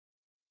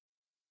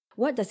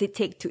what does it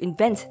take to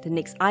invent the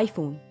next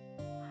iPhone?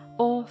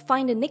 Or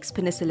find the next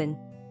penicillin?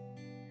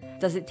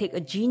 Does it take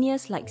a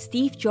genius like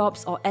Steve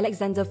Jobs or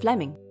Alexander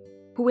Fleming,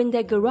 who in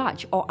their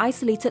garage or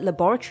isolated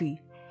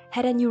laboratory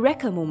had an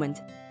eureka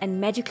moment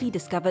and magically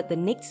discovered the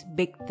next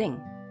big thing?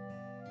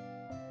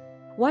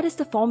 What is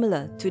the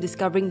formula to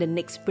discovering the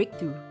next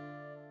breakthrough?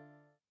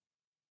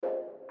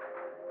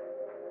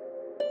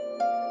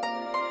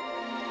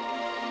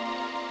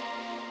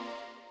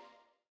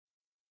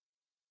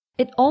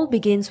 It all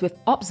begins with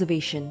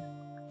observation.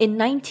 In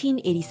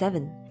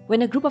 1987,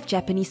 when a group of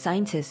Japanese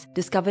scientists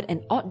discovered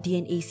an odd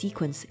DNA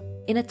sequence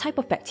in a type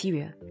of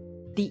bacteria,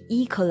 the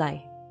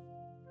E.coli.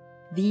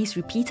 These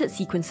repeated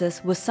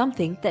sequences were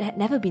something that had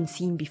never been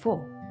seen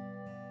before.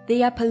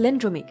 They are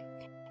palindromic,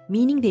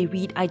 meaning they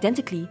read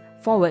identically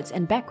forwards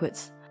and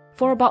backwards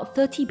for about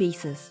 30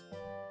 bases,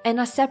 and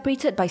are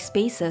separated by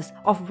spaces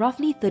of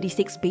roughly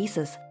 36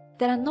 bases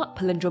that are not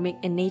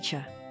palindromic in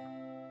nature.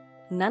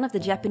 None of the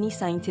Japanese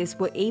scientists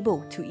were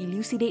able to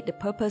elucidate the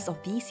purpose of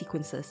these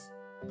sequences.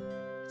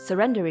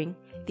 Surrendering,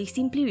 they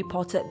simply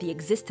reported the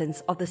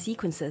existence of the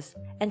sequences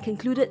and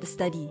concluded the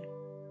study.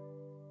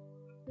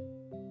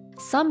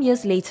 Some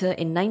years later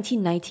in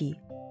 1990,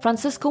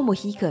 Francisco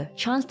Mojica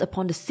chanced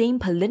upon the same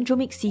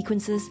palindromic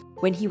sequences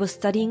when he was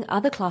studying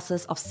other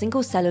classes of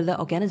single-cellular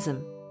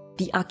organism,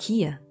 the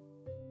archaea.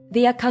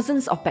 They are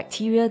cousins of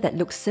bacteria that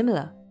look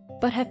similar,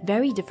 but have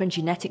very different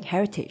genetic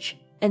heritage,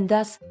 and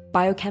thus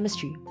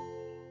biochemistry.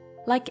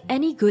 Like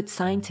any good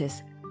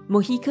scientist,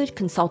 Mojica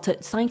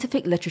consulted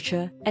scientific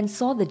literature and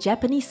saw the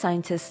Japanese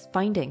scientists'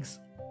 findings.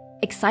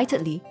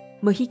 Excitedly,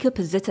 Mojica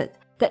posited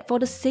that for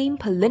the same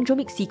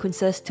palindromic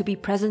sequences to be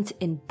present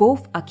in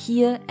both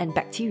archaea and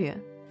bacteria,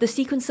 the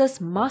sequences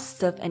must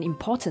serve an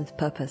important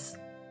purpose.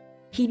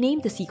 He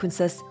named the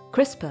sequences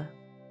Crispr,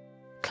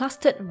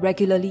 clustered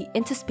regularly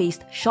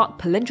interspaced short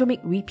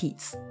palindromic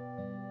repeats.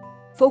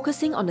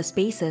 Focusing on the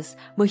spaces,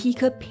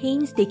 Mojica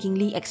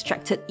painstakingly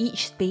extracted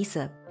each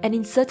spacer and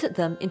inserted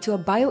them into a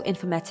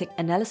bioinformatic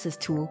analysis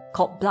tool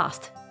called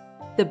BLAST,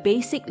 the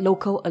basic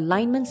local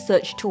alignment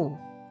search tool,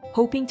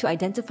 hoping to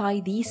identify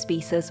these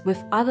spaces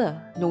with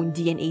other known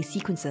DNA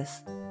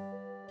sequences.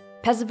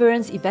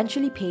 Perseverance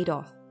eventually paid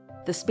off.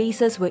 The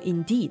spaces were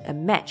indeed a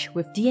match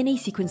with DNA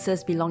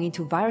sequences belonging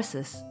to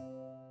viruses.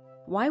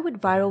 Why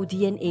would viral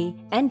DNA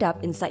end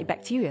up inside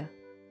bacteria?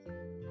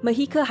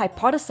 Mojica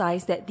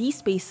hypothesized that these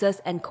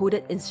spaces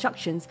encoded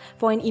instructions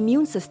for an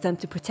immune system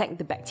to protect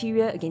the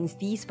bacteria against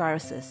these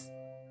viruses.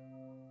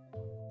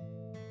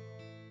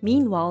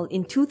 Meanwhile,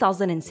 in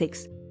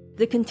 2006,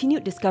 the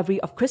continued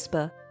discovery of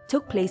CRISPR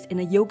took place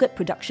in a yogurt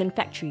production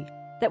factory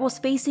that was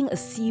facing a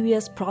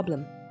serious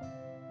problem.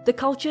 The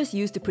cultures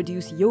used to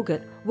produce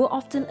yogurt were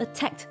often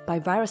attacked by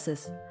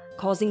viruses,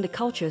 causing the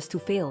cultures to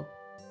fail.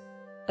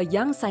 A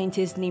young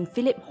scientist named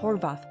Philip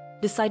Horvath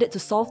decided to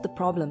solve the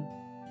problem.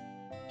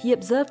 He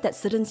observed that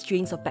certain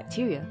strains of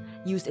bacteria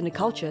used in the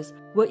cultures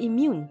were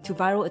immune to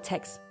viral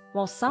attacks,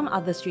 while some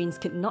other strains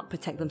could not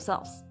protect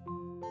themselves.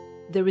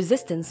 The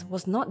resistance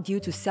was not due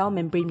to cell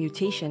membrane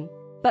mutation,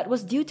 but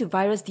was due to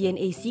virus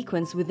DNA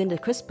sequence within the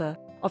CRISPR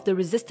of the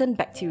resistant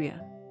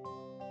bacteria.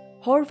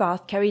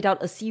 Horvath carried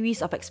out a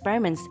series of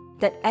experiments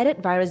that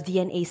added virus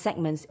DNA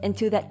segments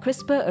into that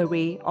CRISPR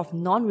array of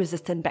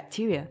non-resistant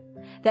bacteria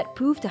that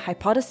proved the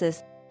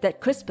hypothesis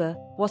that CRISPR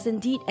was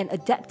indeed an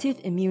adaptive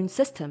immune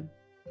system,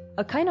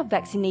 a kind of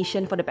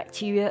vaccination for the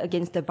bacteria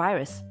against the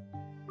virus,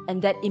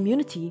 and that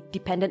immunity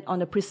depended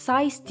on a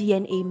precise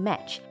DNA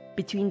match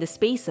between the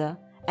spacer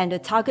and the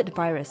target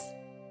virus.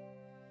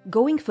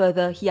 Going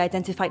further, he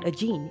identified a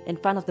gene in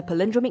front of the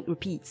palindromic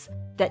repeats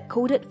that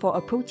coded for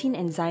a protein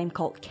enzyme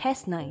called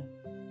Cas9,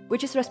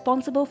 which is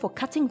responsible for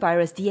cutting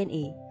virus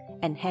DNA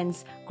and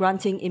hence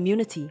granting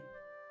immunity.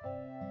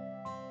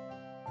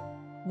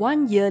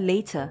 1 year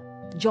later,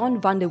 John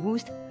van der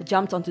Woest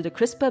jumped onto the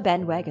CRISPR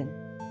bandwagon.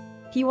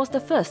 He was the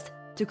first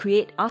to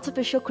create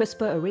artificial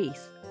CRISPR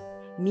arrays,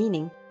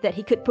 meaning that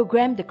he could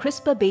program the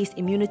CRISPR-based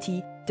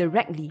immunity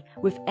directly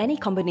with any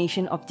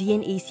combination of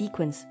DNA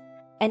sequence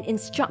and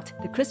instruct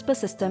the CRISPR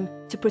system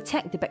to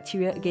protect the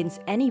bacteria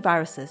against any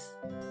viruses.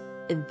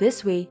 In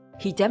this way,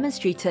 he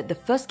demonstrated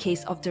the first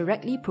case of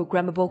directly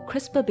programmable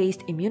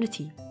CRISPR-based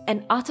immunity,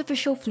 an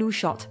artificial flu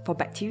shot for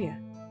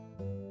bacteria.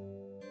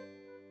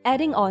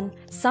 Adding on,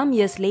 some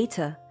years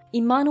later,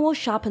 Emmanuelle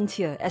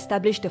Charpentier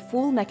established the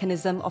full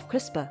mechanism of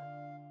CRISPR.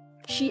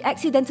 She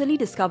accidentally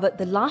discovered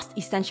the last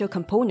essential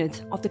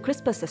component of the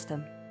CRISPR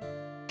system,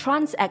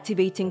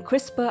 trans-activating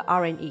CRISPR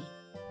RNA,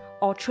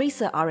 or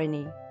tracer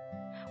RNA,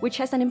 which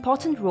has an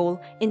important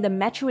role in the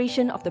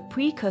maturation of the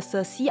precursor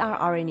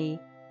cRNA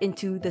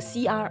into the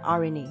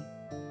cRNA.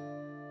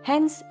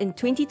 Hence, in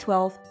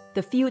 2012,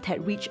 the field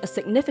had reached a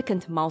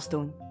significant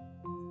milestone.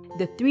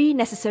 The 3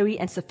 necessary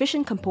and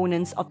sufficient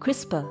components of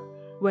CRISPR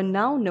were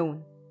now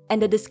known,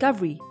 and the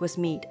discovery was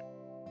made.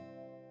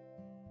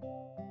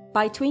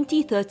 By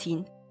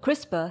 2013,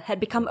 CRISPR had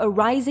become a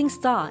rising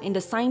star in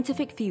the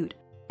scientific field,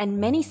 and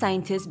many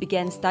scientists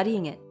began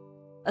studying it,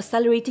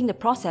 accelerating the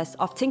process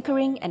of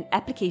tinkering and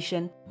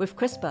application with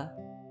CRISPR.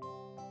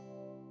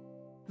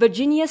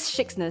 Virginius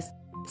Schixners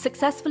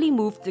successfully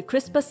moved the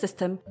Crispr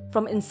system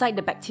from inside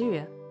the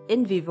bacteria,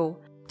 in vivo,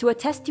 to a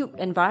test tube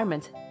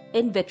environment,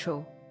 in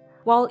vitro,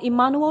 while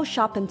Emmanuel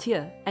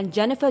Charpentier and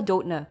Jennifer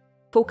Doudna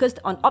focused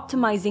on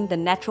optimizing the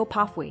natural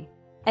pathway,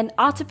 an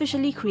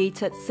artificially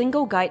created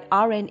single-guide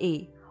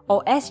RNA,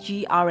 or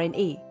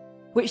sgRNA,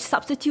 which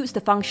substitutes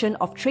the function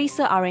of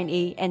tracer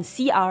RNA and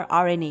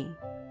crRNA.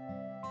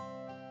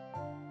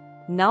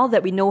 Now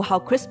that we know how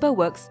CRISPR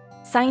works,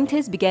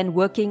 scientists began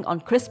working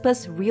on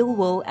CRISPR's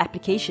real-world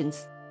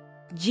applications,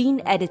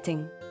 gene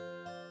editing.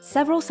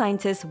 Several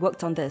scientists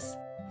worked on this,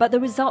 but the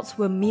results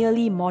were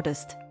merely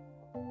modest.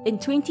 In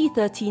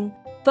 2013,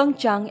 Feng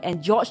Zhang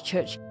and George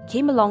Church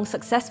came along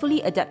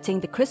successfully adapting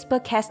the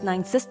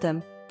CRISPR-Cas9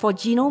 system for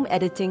genome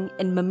editing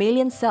in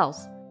mammalian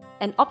cells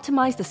and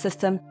optimized the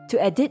system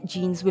to edit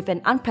genes with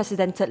an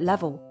unprecedented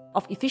level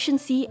of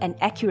efficiency and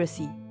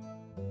accuracy.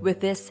 With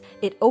this,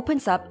 it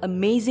opens up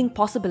amazing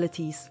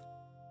possibilities.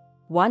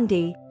 One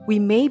day, we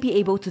may be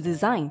able to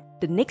design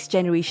the next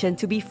generation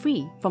to be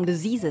free from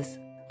diseases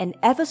and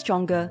ever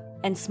stronger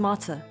and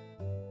smarter.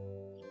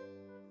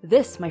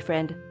 This, my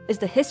friend, is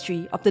the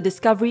history of the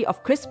discovery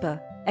of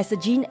CRISPR as a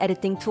gene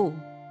editing tool.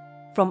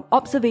 From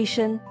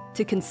observation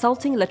to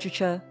consulting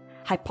literature,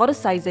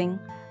 hypothesizing,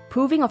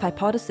 proving of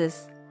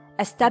hypothesis,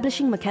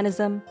 establishing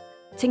mechanism,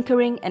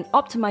 tinkering and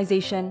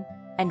optimization,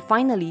 and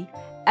finally,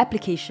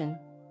 application.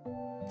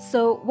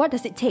 So, what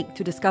does it take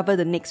to discover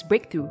the next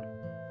breakthrough?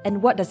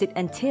 And what does it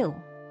entail?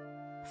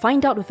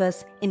 Find out with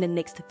us in the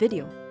next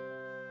video.